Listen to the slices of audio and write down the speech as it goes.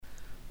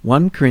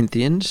1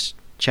 Corinthians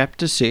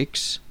chapter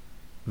 6,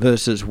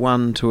 verses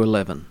 1 to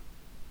 11.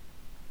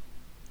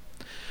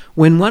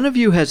 When one of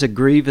you has a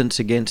grievance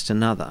against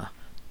another,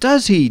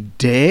 does he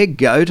dare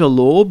go to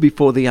law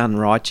before the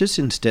unrighteous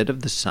instead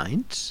of the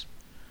saints?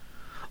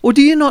 Or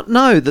do you not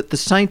know that the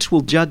saints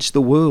will judge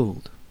the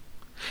world?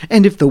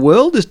 And if the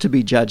world is to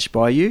be judged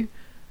by you,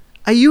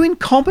 are you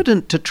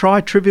incompetent to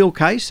try trivial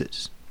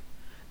cases?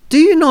 Do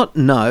you not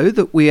know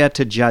that we are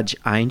to judge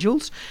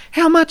angels?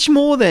 How much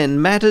more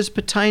then matters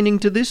pertaining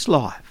to this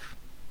life?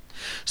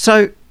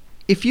 So,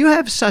 if you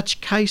have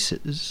such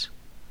cases,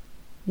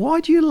 why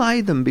do you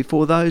lay them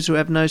before those who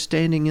have no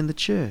standing in the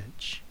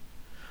church?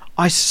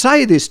 I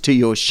say this to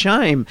your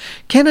shame.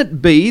 Can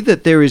it be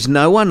that there is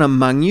no one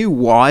among you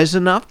wise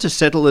enough to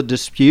settle a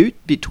dispute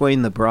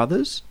between the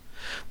brothers?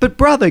 But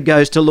brother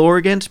goes to law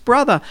against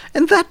brother,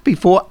 and that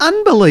before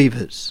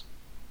unbelievers.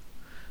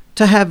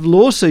 To have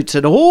lawsuits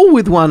at all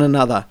with one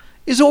another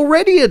is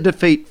already a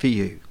defeat for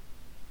you.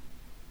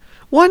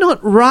 Why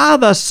not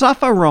rather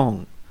suffer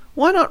wrong?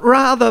 Why not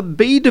rather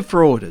be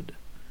defrauded?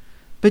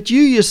 But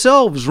you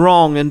yourselves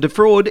wrong and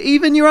defraud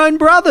even your own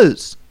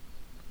brothers.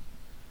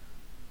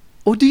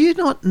 Or do you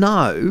not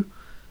know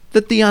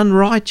that the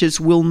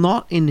unrighteous will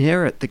not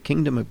inherit the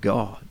kingdom of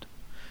God?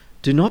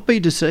 Do not be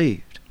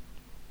deceived.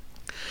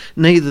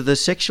 Neither the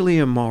sexually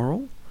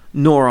immoral,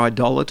 nor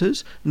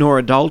idolaters, nor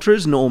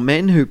adulterers, nor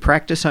men who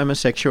practice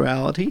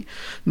homosexuality,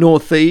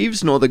 nor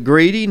thieves, nor the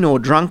greedy, nor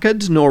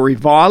drunkards, nor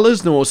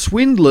revilers, nor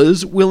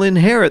swindlers will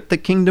inherit the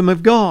kingdom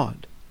of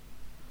God.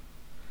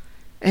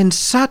 And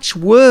such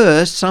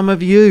were some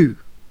of you.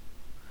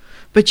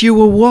 But you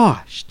were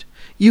washed,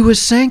 you were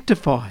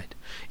sanctified,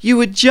 you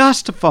were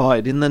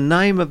justified in the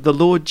name of the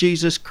Lord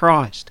Jesus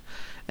Christ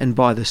and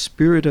by the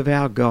Spirit of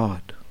our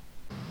God.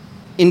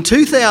 In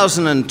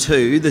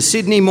 2002, the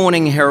Sydney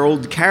Morning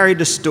Herald carried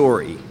a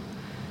story,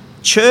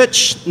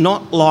 "Church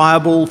Not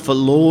Liable for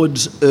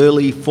Lord's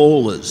Early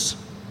Fallers."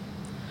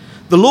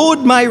 The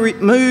Lord may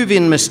move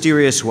in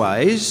mysterious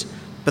ways,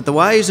 but the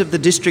ways of the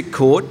District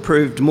Court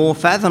proved more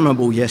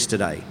fathomable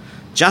yesterday.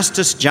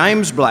 Justice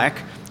James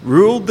Black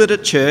ruled that a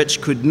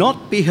church could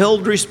not be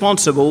held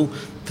responsible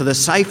for the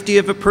safety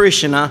of a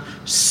parishioner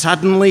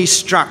suddenly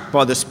struck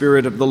by the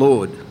Spirit of the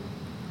Lord.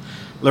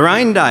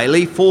 Lorraine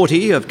Daly,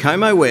 40, of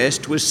Como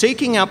West, was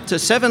seeking up to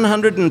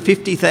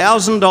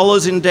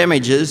 $750,000 in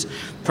damages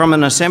from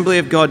an Assembly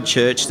of God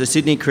church, the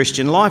Sydney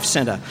Christian Life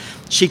Centre.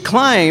 She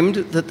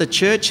claimed that the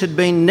church had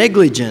been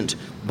negligent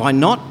by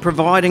not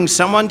providing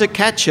someone to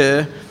catch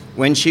her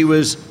when she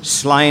was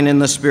slain in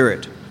the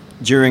Spirit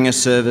during a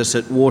service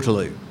at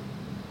Waterloo.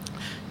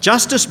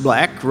 Justice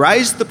Black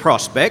raised the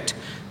prospect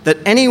that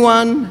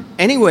anyone,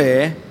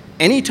 anywhere,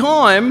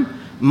 anytime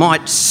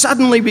might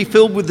suddenly be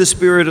filled with the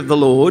Spirit of the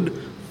Lord,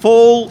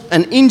 fall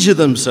and injure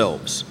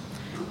themselves,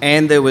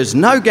 and there was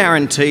no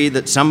guarantee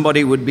that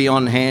somebody would be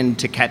on hand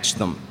to catch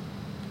them.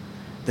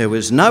 There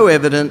was no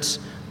evidence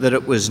that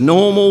it was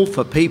normal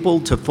for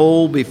people to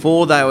fall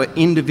before they were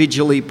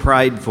individually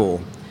prayed for,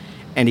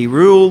 and he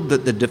ruled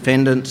that the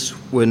defendants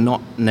were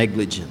not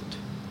negligent.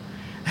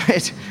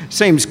 It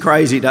seems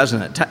crazy,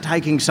 doesn't it?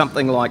 Taking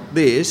something like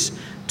this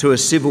to a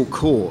civil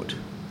court.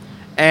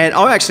 And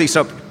I actually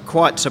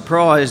quite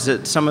surprised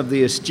at some of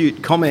the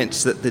astute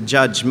comments that the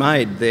judge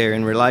made there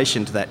in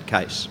relation to that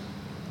case.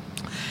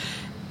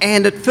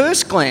 And at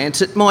first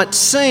glance, it might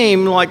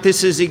seem like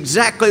this is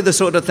exactly the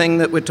sort of thing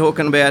that we're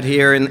talking about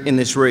here in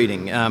this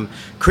reading.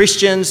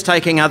 Christians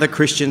taking other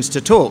Christians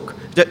to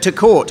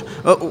court.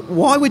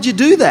 Why would you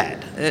do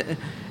that?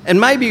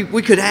 And maybe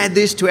we could add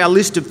this to our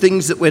list of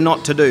things that we're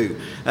not to do.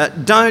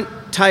 Don't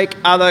take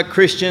other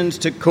Christians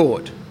to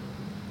court.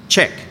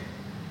 Check.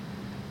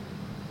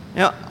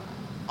 Now,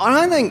 I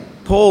don't think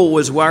Paul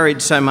was worried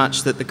so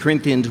much that the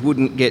Corinthians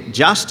wouldn't get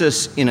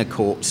justice in a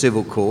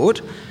civil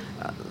court.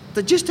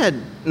 They just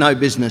had no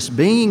business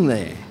being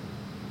there.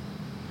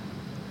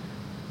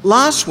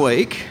 Last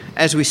week,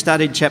 as we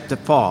studied chapter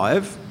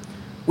 5,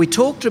 we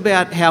talked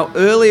about how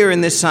earlier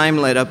in this same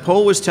letter,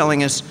 Paul was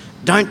telling us,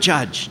 don't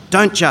judge,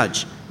 don't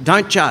judge,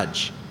 don't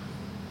judge.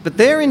 But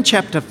there in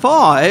chapter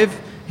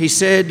 5, he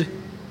said,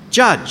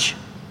 judge.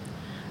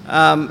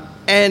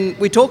 And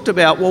we talked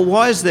about, well,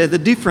 why is there the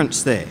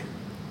difference there?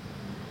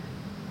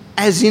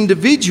 As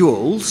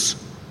individuals,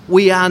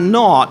 we are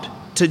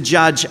not to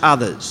judge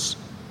others.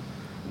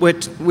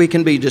 We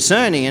can be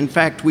discerning. In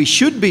fact, we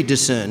should be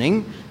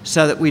discerning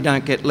so that we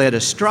don't get led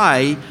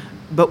astray,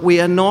 but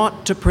we are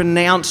not to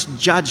pronounce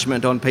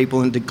judgment on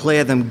people and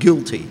declare them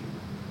guilty.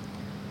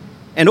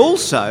 And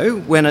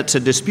also, when it's a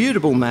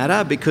disputable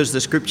matter, because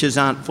the scriptures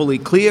aren't fully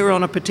clear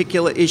on a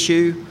particular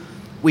issue,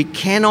 we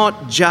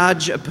cannot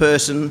judge a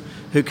person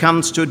who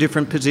comes to a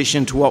different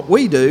position to what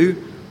we do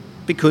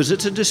because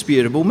it's a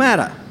disputable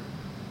matter.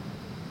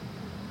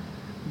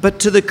 But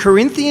to the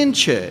Corinthian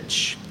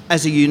church,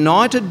 as a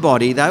united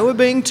body, they were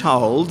being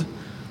told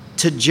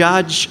to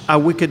judge a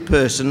wicked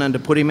person and to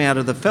put him out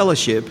of the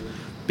fellowship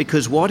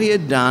because what he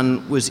had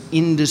done was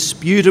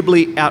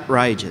indisputably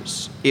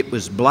outrageous. It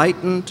was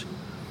blatant,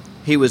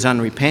 he was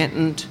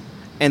unrepentant,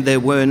 and there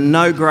were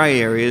no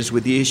grey areas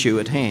with the issue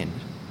at hand.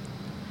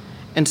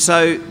 And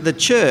so the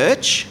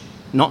church,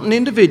 not an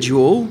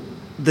individual,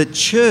 the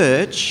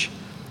church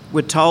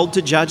were told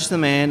to judge the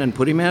man and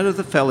put him out of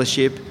the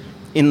fellowship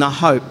in the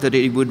hope that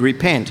he would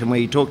repent. And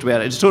we talked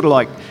about it. It's sort of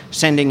like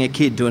sending a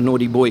kid to a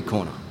naughty boy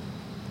corner.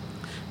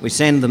 We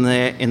send them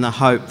there in the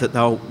hope that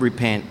they'll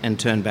repent and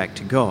turn back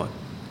to God.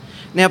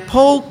 Now,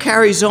 Paul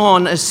carries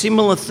on a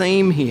similar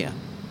theme here.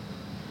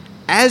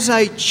 As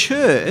a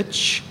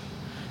church,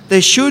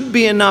 there should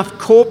be enough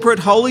corporate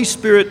Holy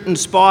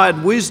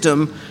Spirit-inspired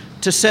wisdom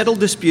to settle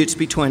disputes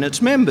between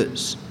its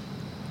members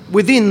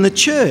within the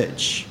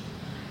church.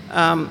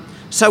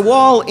 So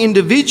while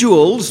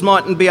individuals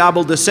mightn't be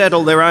able to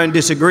settle their own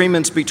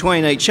disagreements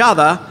between each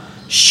other,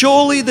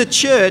 surely the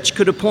church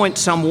could appoint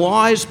some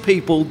wise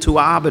people to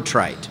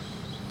arbitrate.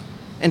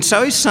 And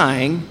so he's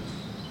saying,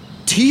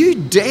 do you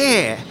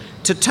dare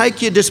to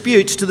take your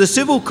disputes to the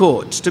civil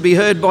courts to be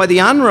heard by the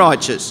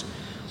unrighteous?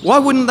 Why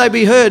wouldn't they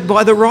be heard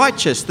by the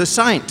righteous, the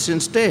saints,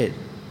 instead?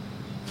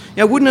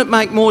 Now, wouldn't it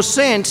make more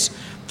sense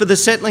for the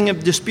settling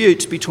of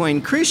disputes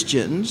between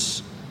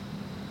Christians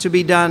to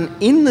be done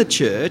in the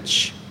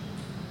church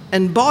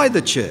and by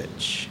the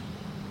church?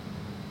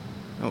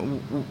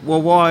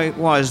 Well,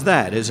 why is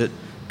that? Is it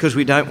because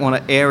we don't want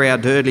to air our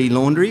dirty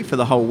laundry for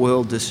the whole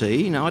world to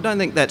see? No, I don't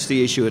think that's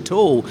the issue at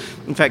all.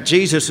 In fact,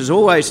 Jesus has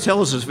always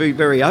tells us very,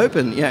 very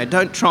open,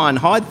 don't try and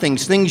hide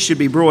things. Things should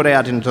be brought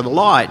out into the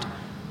light.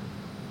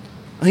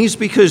 I think it's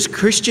because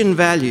Christian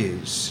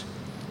values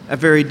are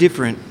very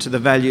different to the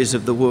values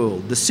of the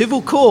world. The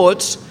civil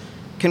courts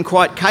can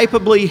quite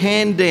capably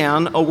hand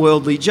down a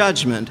worldly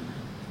judgment,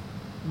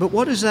 but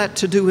what is that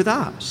to do with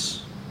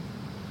us?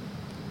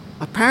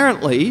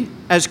 Apparently,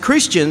 as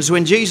Christians,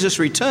 when Jesus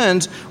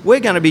returns, we're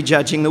going to be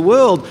judging the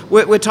world.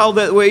 We're told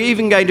that we're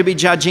even going to be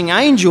judging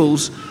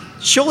angels.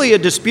 Surely a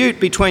dispute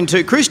between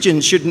two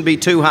Christians shouldn't be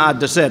too hard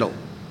to settle.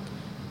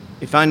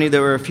 If only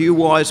there were a few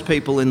wise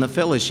people in the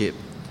fellowship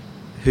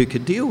who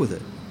could deal with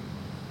it.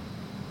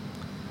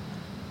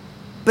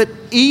 But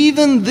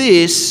even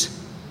this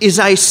is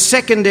a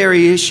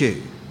secondary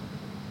issue.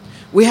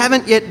 We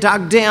haven't yet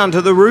dug down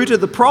to the root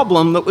of the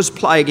problem that was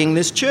plaguing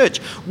this church.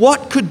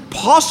 What could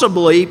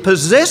possibly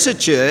possess a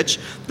church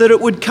that it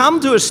would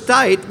come to a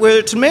state where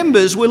its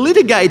members were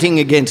litigating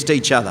against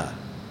each other?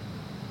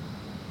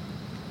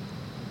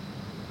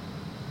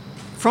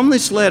 From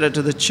this letter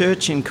to the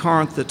church in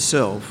Corinth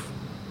itself,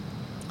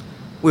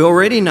 we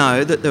already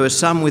know that there were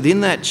some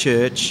within that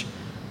church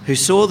who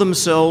saw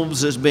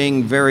themselves as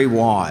being very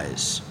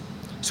wise.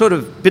 Sort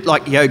of a bit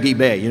like Yogi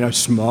Bear,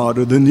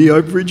 smarter than the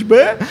average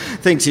bear.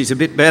 Thinks he's a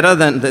bit better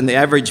than the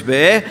average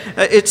bear.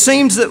 It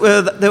seems that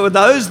there were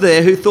those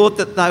there who thought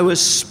that they were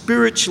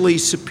spiritually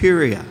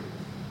superior.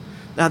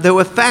 Now, there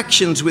were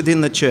factions within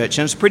the church,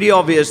 and it's pretty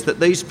obvious that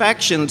these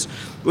factions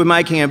were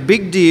making a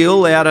big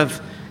deal out of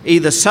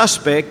either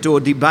suspect or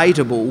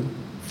debatable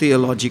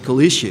theological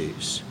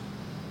issues.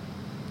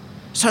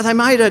 So they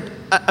made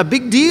a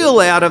big deal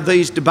out of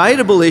these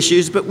debatable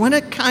issues, but when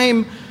it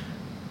came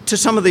to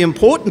some of the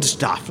important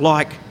stuff,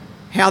 like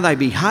how they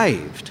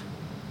behaved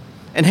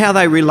and how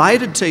they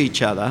related to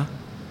each other,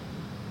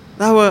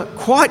 they were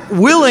quite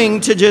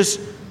willing to just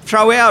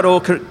throw out or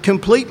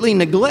completely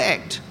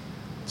neglect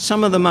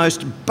some of the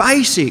most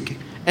basic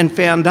and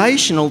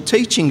foundational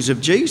teachings of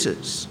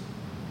Jesus.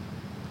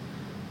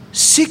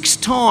 6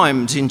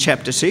 times in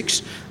chapter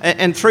 6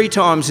 and 3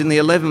 times in the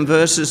 11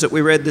 verses that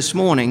we read this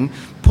morning,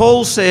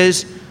 Paul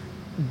says,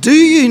 do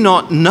you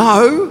not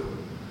know?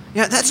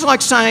 That's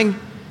like saying,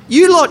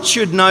 you lot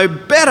should know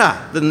better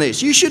than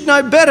this. You should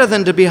know better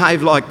than to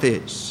behave like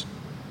this.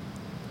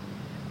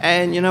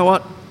 And you know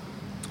what?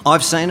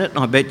 I've seen it, and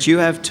I bet you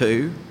have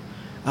too,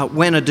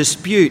 when a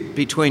dispute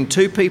between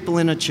 2 people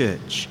in a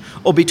church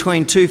or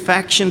between 2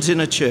 factions in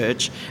a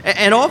church,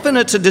 and often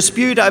it's a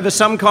dispute over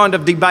some kind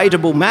of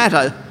debatable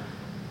matter,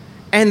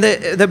 and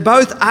they're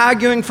both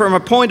arguing from a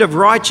point of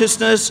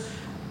righteousness,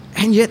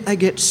 and yet they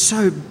get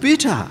so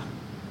bitter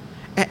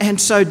and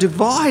so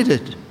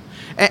divided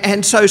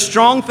and so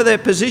strong for their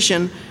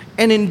position,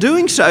 and in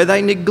doing so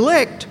they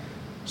neglect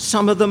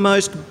some of the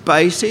most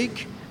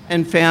basic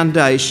and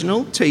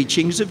foundational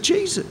teachings of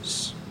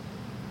Jesus.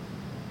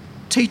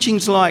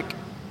 Teachings like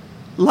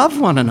love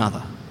one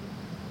another,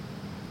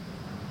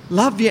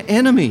 love your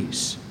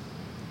enemies,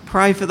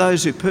 pray for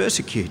those who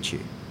persecute you.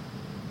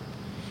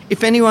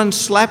 If anyone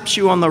slaps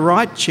you on the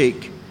right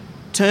cheek,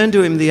 turn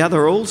to him the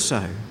other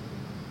also.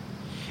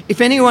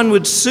 If anyone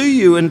would sue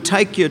you and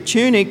take your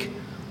tunic,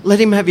 let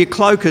him have your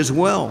cloak as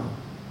well.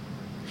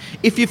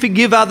 If you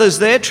forgive others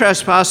their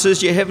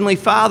trespasses, your heavenly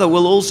Father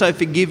will also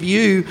forgive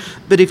you.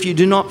 But if you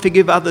do not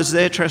forgive others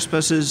their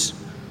trespasses,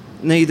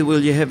 neither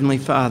will your heavenly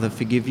Father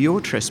forgive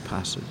your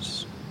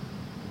trespasses.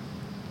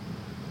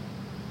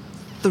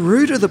 The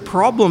root of the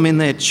problem in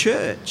their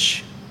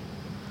church,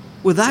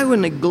 well, they were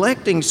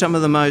neglecting some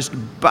of the most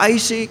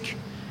basic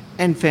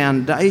and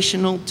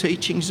foundational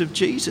teachings of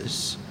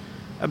Jesus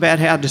about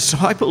how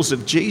disciples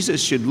of Jesus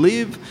should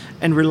live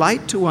and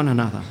relate to one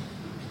another.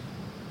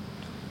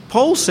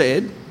 Paul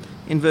said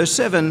in verse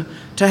 7,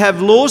 To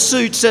have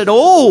lawsuits at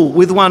all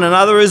with one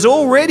another is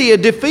already a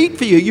defeat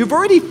for you. You've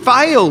already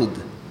failed.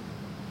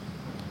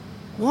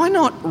 Why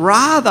not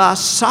rather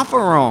suffer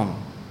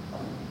wrong?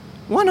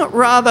 Why not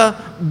rather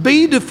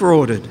be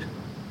defrauded?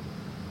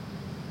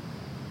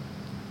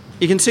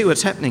 You can see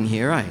what's happening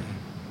here, eh?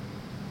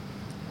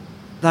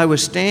 They were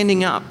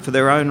standing up for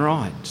their own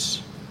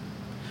rights.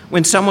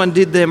 When someone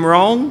did them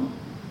wrong,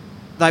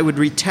 they would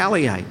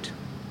retaliate.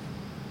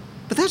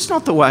 But that's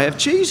not the way of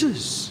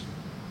Jesus.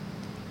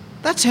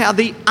 That's how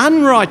the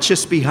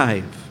unrighteous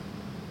behave.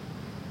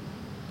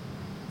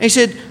 He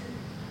said,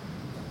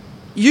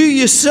 you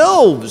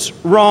yourselves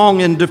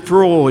wrong and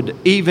defraud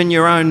even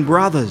your own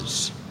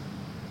brothers.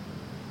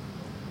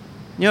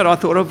 You know what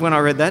I thought of when I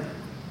read that?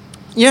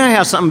 You know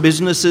how some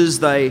businesses,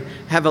 they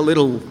have a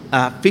little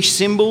fish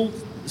symbol,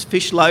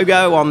 fish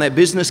logo on their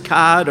business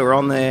card or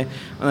on their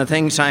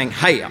thing saying,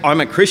 hey, I'm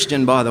a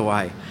Christian, by the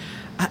way.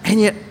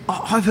 And yet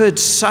I've heard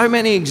so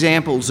many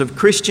examples of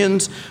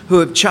Christians who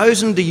have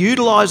chosen to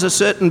utilise a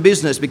certain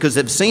business because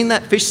they've seen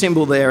that fish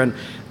symbol there and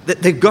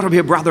they've got to be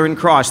a brother in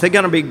Christ. They're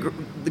going to be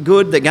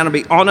good, they're going to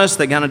be honest,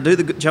 they're going to do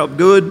the job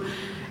good.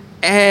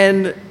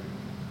 But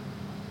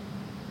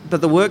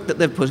the work that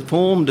they've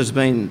performed has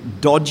been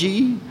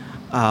dodgy,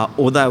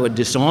 or they were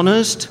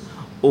dishonest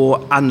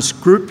or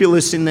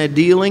unscrupulous in their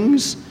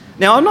dealings.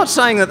 Now, I'm not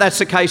saying that that's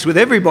the case with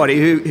everybody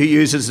who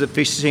uses the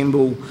fish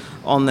symbol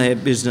on their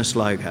business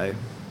logo.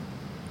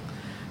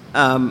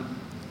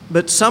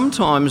 But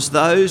sometimes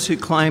those who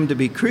claim to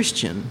be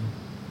Christian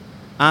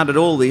aren't at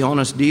all the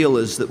honest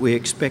dealers that we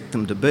expect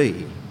them to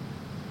be.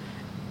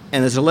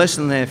 And there's a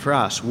lesson there for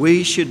us.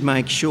 We should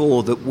make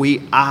sure that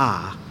we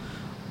are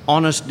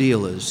honest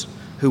dealers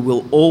who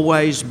will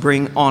always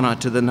bring honour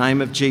to the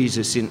name of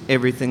Jesus in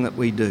everything that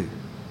we do.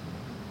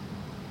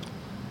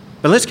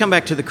 But let's come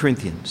back to the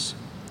Corinthians.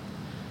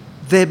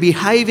 They're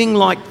behaving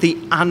like the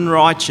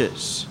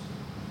unrighteous.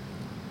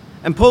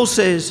 And Paul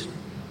says,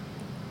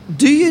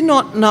 do you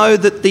not know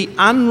that the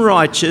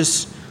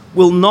unrighteous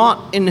will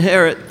not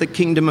inherit the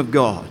kingdom of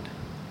God?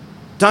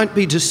 Don't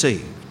be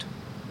deceived.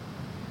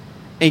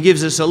 He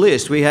gives us a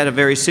list. We had a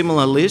very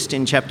similar list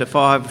in chapter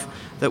 5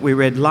 that we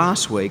read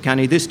last week,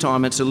 only this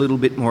time it's a little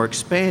bit more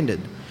expanded.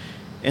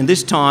 And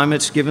this time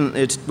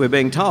we're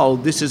being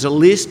told this is a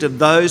list of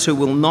those who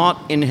will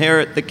not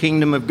inherit the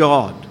kingdom of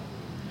God.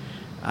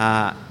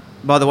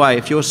 By the way,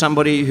 if you're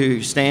somebody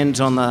who stands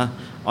on the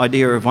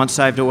idea of once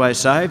saved, always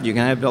saved, you're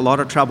going to have a lot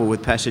of trouble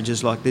with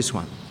passages like this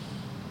one.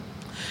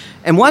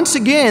 And once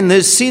again,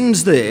 there's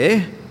sins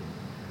there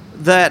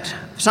that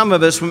some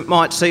of us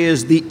might see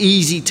as the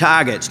easy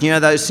targets. You know,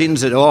 those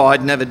sins that,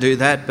 I'd never do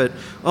that, but,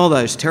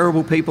 those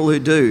terrible people who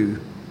do.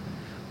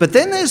 But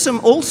then there's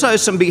also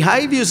some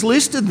behaviours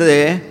listed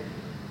there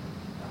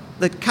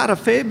that cut a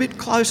fair bit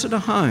closer to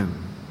home.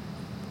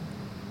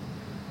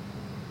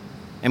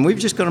 And we've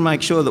just got to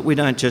make sure that we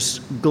don't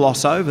just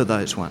gloss over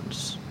those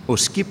ones or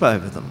skip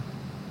over them.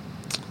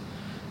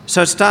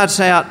 So it starts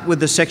out with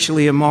the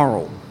sexually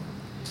immoral.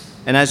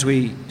 And as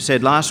we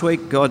said last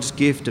week, God's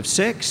gift of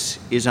sex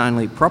is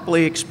only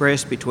properly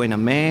expressed between a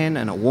man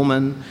and a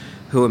woman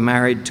who are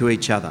married to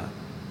each other.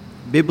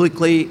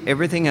 Biblically,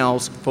 everything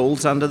else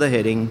falls under the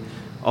heading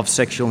of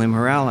sexual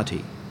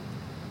immorality.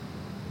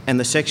 And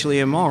the sexually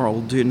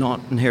immoral do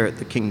not inherit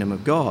the kingdom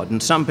of God.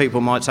 And some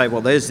people might say,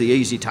 well, there's the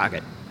easy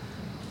target.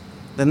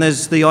 Then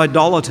there's the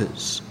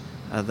idolaters.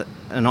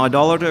 An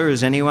idolater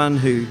is anyone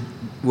who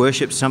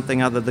worships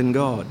something other than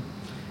God.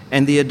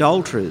 And the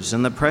adulterers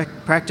and the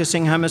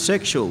practicing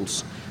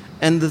homosexuals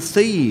and the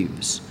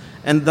thieves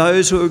and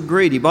those who are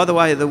greedy. By the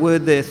way, the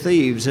word there,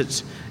 thieves,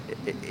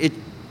 it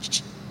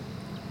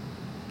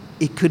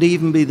could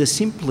even be the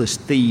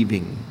simplest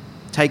thieving,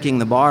 taking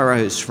the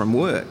biros from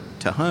work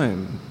to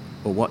home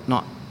or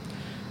whatnot.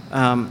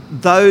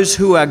 Those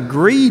who are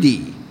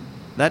greedy,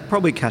 that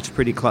probably cuts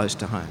pretty close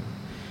to home.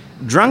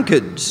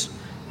 Drunkards,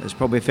 there's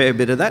probably a fair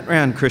bit of that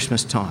around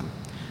Christmas time.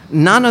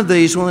 None of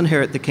these will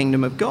inherit the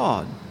kingdom of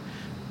God.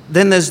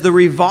 Then there's the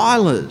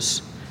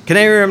revilers. Can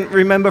anyone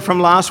remember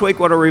from last week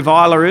what a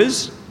reviler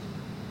is?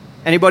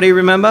 Anybody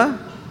remember?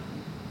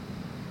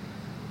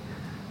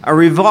 A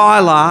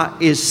reviler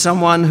is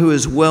someone who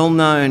is well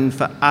known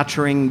for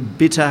uttering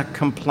bitter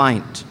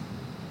complaint.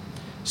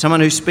 Someone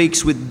who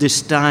speaks with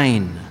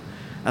disdain.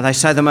 And they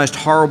say the most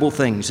horrible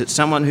things. It's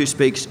someone who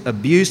speaks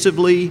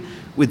abusively,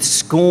 with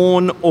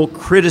scorn or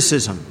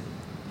criticism.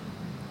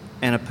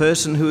 And a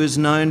person who is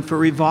known for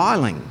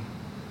reviling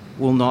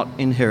will not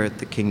inherit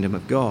the kingdom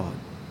of God.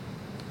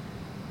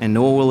 And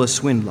nor will a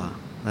swindler.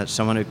 That's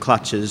someone who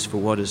clutches for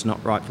what is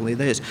not rightfully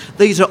theirs.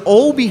 These are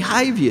all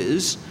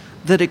behaviours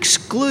that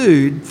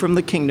exclude from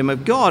the kingdom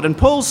of God. And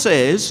Paul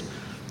says,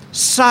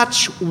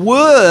 such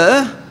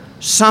were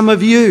some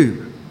of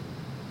you.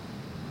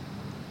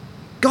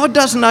 God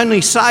doesn't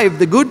only save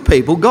the good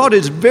people, God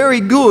is very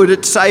good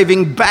at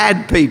saving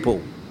bad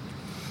people.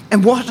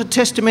 And what a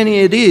testimony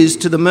it is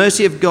to the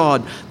mercy of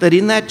God that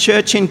in that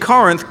church in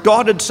Corinth,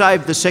 God had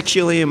saved the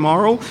sexually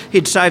immoral,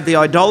 he'd saved the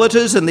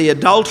idolaters and the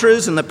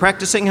adulterers and the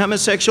practicing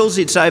homosexuals,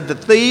 he'd saved the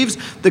thieves,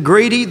 the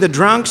greedy, the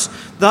drunks,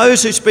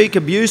 those who speak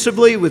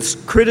abusively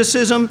with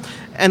criticism,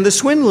 and the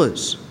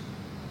swindlers.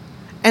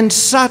 And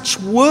such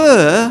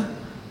were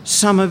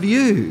some of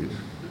you.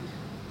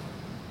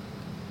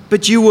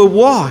 But you were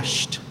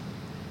washed,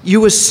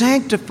 you were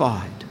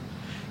sanctified,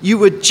 you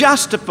were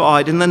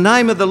justified in the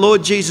name of the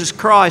Lord Jesus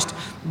Christ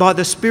by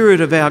the Spirit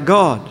of our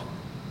God.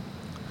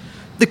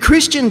 The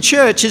Christian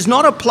church is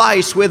not a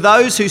place where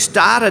those who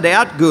started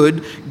out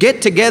good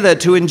get together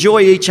to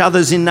enjoy each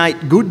other's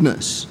innate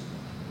goodness.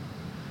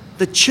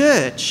 The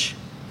church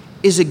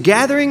is a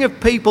gathering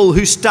of people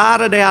who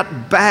started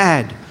out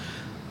bad,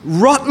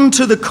 rotten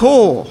to the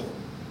core,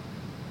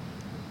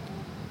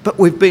 but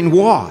we've been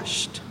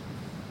washed.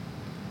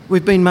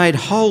 We've been made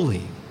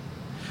holy.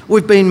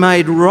 We've been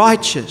made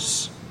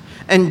righteous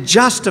and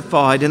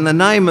justified in the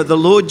name of the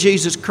Lord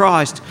Jesus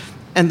Christ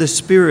and the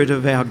Spirit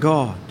of our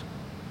God.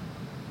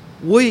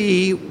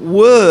 We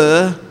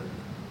were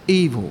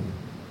evil.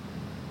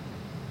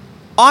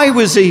 I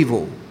was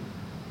evil.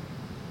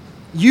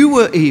 You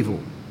were evil.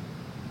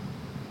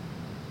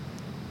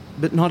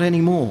 But not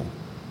anymore.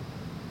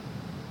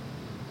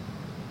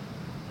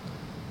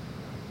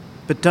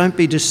 But don't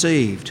be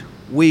deceived.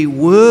 We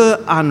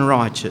were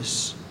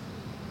unrighteous.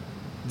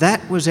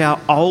 That was our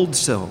old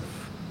self.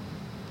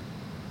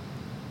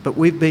 But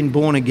we've been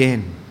born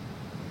again.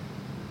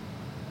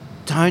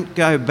 Don't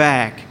go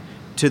back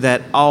to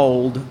that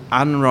old,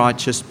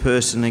 unrighteous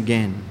person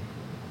again.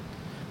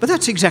 But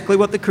that's exactly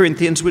what the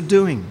Corinthians were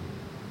doing.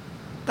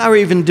 They were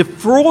even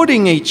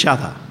defrauding each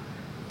other.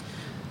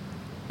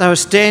 They were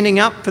standing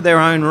up for their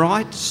own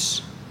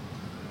rights.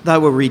 They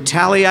were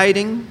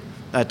retaliating.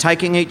 They were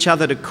taking each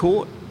other to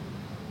court.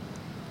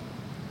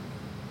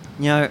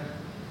 You know,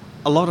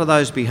 a lot of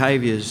those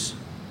behaviours,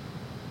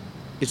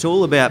 it's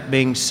all about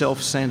being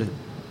self-centred.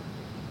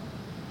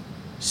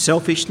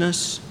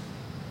 Selfishness,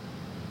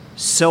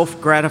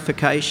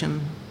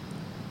 self-gratification,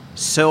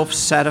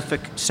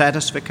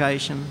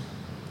 self-satisfaction,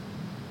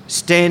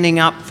 standing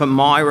up for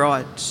my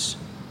rights.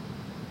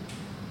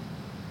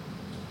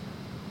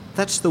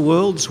 That's the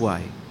world's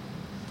way.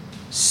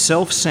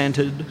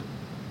 Self-centred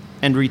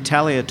and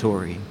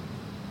retaliatory.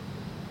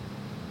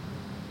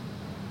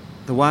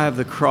 The way of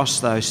the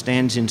cross, though,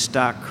 stands in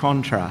stark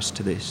contrast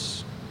to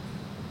this.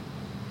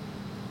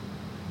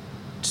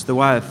 It's the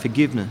way of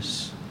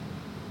forgiveness,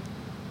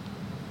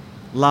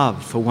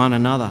 love for one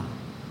another.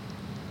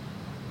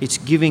 It's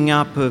giving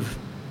up of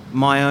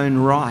my own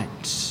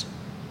rights,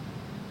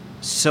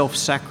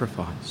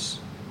 self-sacrifice.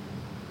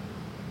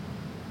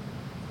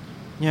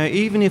 You know,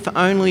 even if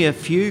only a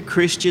few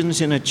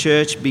Christians in a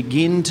church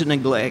begin to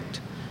neglect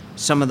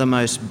some of the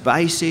most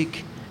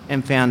basic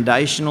and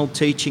foundational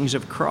teachings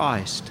of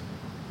Christ,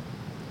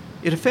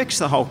 it affects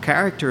the whole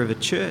character of a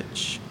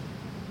church.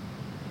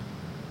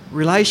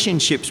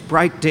 Relationships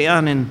break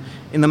down in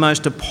the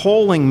most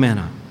appalling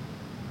manner.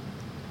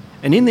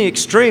 And in the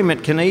extreme,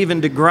 it can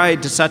even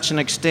degrade to such an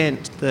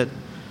extent that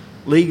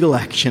legal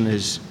action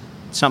is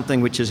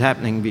something which is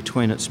happening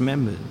between its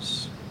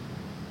members.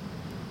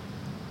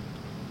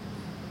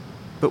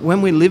 But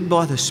when we live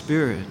by the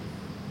Spirit,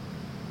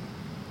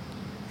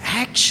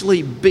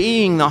 actually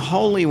being the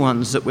holy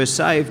ones that we're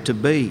saved to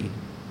be,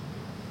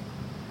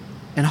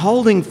 and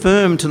holding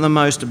firm to the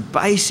most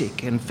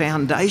basic and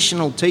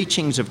foundational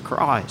teachings of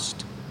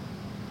Christ,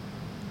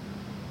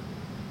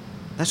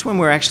 that's when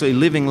we're actually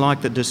living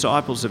like the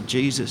disciples of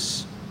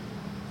Jesus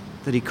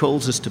that he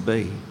calls us to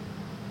be.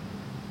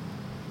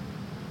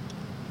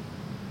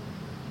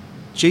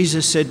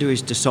 Jesus said to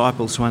his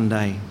disciples one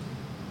day,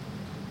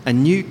 "A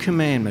new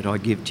commandment I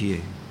give to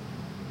you,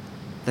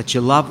 that you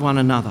love one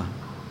another.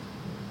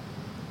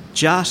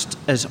 Just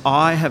as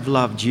I have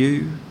loved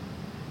you,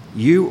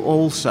 you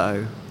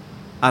also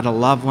are to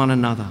love one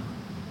another.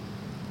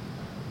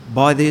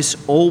 By this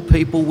all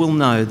people will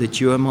know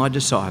that you are my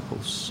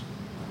disciples,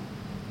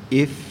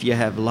 if you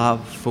have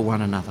love for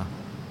one another."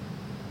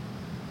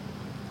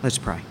 Let's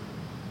pray.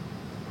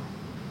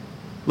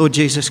 Lord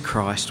Jesus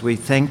Christ, we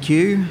thank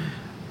you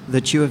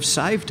that you have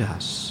saved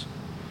us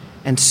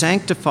and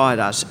sanctified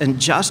us and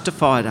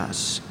justified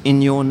us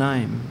in your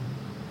name.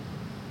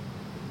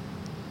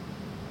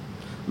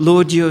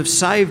 Lord, you have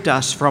saved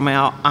us from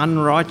our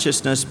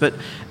unrighteousness, but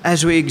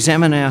as we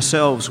examine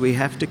ourselves, we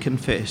have to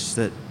confess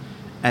that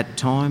at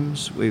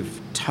times we've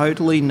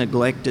totally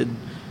neglected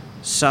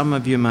some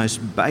of your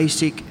most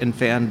basic and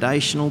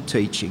foundational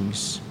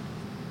teachings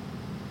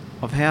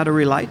of how to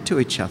relate to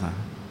each other.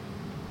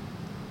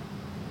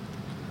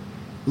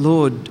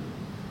 Lord,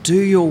 do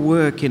your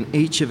work in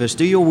each of us.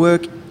 Do your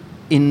work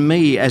in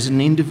me as an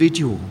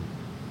individual.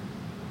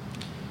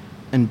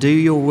 And do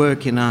your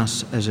work in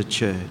us as a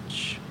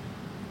church.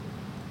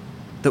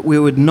 That we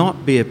would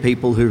not be a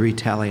people who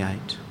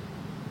retaliate,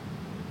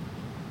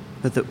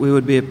 but that we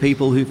would be a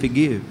people who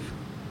forgive.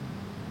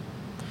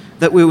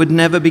 That we would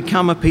never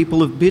become a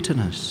people of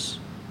bitterness,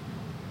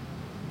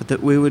 but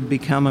that we would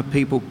become a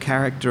people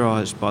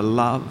characterised by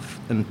love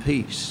and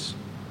peace.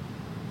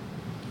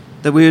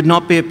 That we would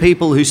not be a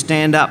people who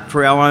stand up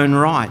for our own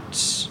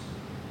rights,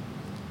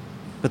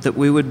 but that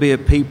we would be a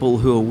people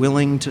who are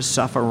willing to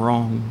suffer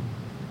wrong,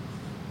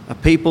 a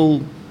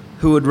people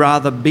who would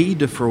rather be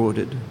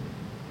defrauded,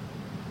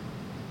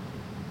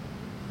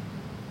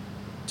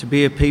 to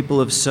be a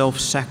people of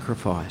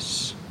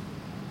self-sacrifice,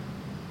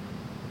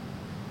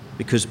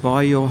 because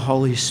by your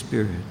Holy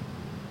Spirit,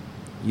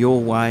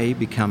 your way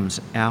becomes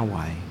our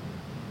way.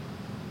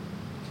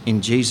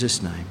 In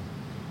Jesus' name,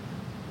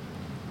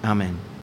 amen.